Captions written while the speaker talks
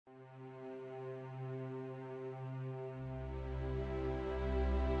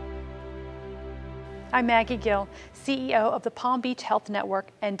I'm Maggie Gill, CEO of the Palm Beach Health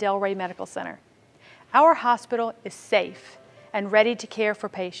Network and Delray Medical Center. Our hospital is safe and ready to care for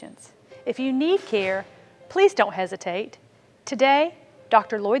patients. If you need care, please don't hesitate. Today,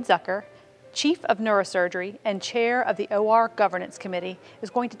 Dr. Lloyd Zucker, Chief of Neurosurgery and Chair of the OR Governance Committee, is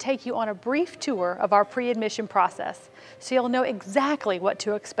going to take you on a brief tour of our pre-admission process, so you'll know exactly what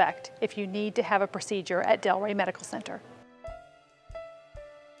to expect if you need to have a procedure at Delray Medical Center.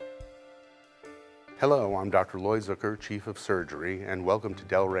 Hello, I'm Dr. Lloyd Zucker, Chief of Surgery, and welcome to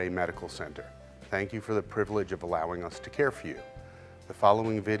Delray Medical Center. Thank you for the privilege of allowing us to care for you. The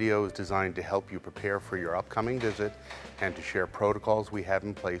following video is designed to help you prepare for your upcoming visit and to share protocols we have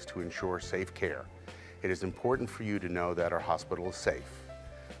in place to ensure safe care. It is important for you to know that our hospital is safe.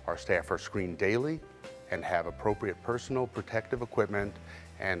 Our staff are screened daily and have appropriate personal protective equipment,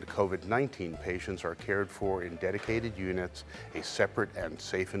 and COVID-19 patients are cared for in dedicated units, a separate and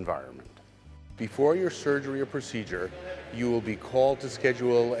safe environment. Before your surgery or procedure, you will be called to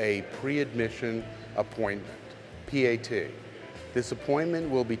schedule a pre-admission appointment, PAT. This appointment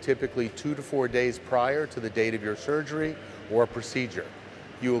will be typically 2 to 4 days prior to the date of your surgery or procedure.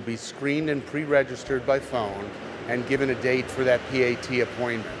 You will be screened and pre-registered by phone and given a date for that PAT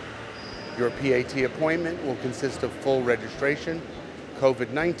appointment. Your PAT appointment will consist of full registration,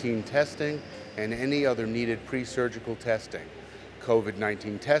 COVID-19 testing, and any other needed pre-surgical testing.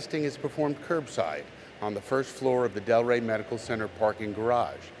 COVID-19 testing is performed curbside on the first floor of the Delray Medical Center parking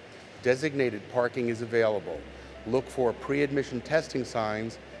garage. Designated parking is available. Look for pre-admission testing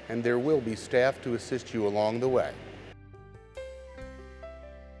signs, and there will be staff to assist you along the way.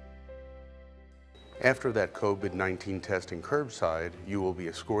 After that COVID-19 testing curbside, you will be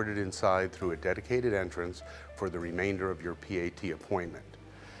escorted inside through a dedicated entrance for the remainder of your PAT appointment.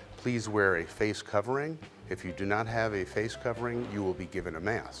 Please wear a face covering. If you do not have a face covering, you will be given a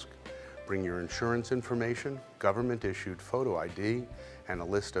mask. Bring your insurance information, government-issued photo ID, and a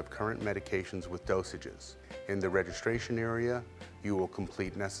list of current medications with dosages. In the registration area, you will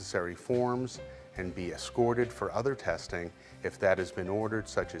complete necessary forms and be escorted for other testing if that has been ordered,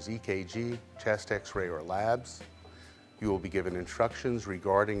 such as EKG, chest X-ray, or labs. You will be given instructions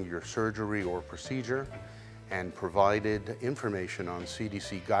regarding your surgery or procedure and provided information on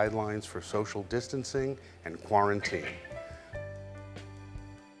CDC guidelines for social distancing and quarantine.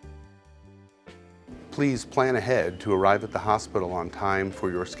 Please plan ahead to arrive at the hospital on time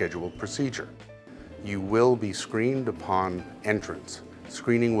for your scheduled procedure. You will be screened upon entrance.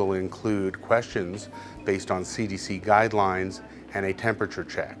 Screening will include questions based on CDC guidelines and a temperature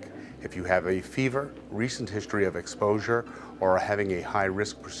check. If you have a fever, recent history of exposure, or are having a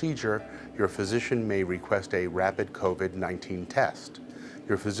high-risk procedure, your physician may request a rapid COVID-19 test.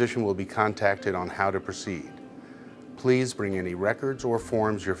 Your physician will be contacted on how to proceed. Please bring any records or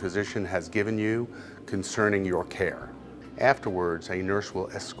forms your physician has given you concerning your care. Afterwards, a nurse will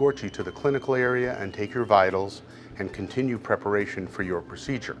escort you to the clinical area and take your vitals and continue preparation for your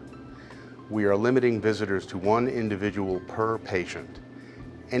procedure. We are limiting visitors to 1 individual per patient.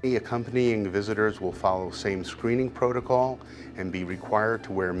 Any accompanying visitors will follow same screening protocol and be required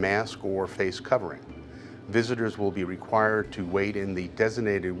to wear mask or face covering. Visitors will be required to wait in the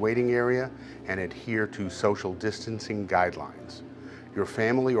designated waiting area and adhere to social distancing guidelines. Your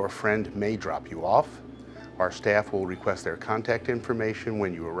family or friend may drop you off. Our staff will request their contact information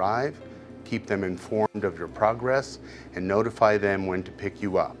when you arrive, keep them informed of your progress, and notify them when to pick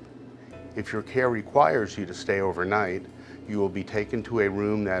you up. If your care requires you to stay overnight, you will be taken to a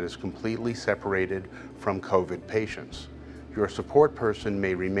room that is completely separated from COVID patients. Your support person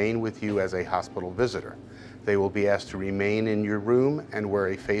may remain with you as a hospital visitor. They will be asked to remain in your room and wear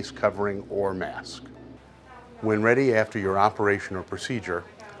a face covering or mask. When ready after your operation or procedure,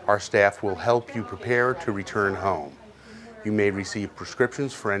 our staff will help you prepare to return home. You may receive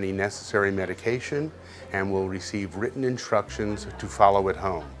prescriptions for any necessary medication and will receive written instructions to follow at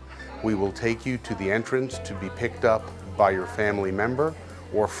home. We will take you to the entrance to be picked up by your family member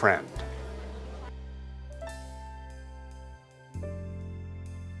or friend.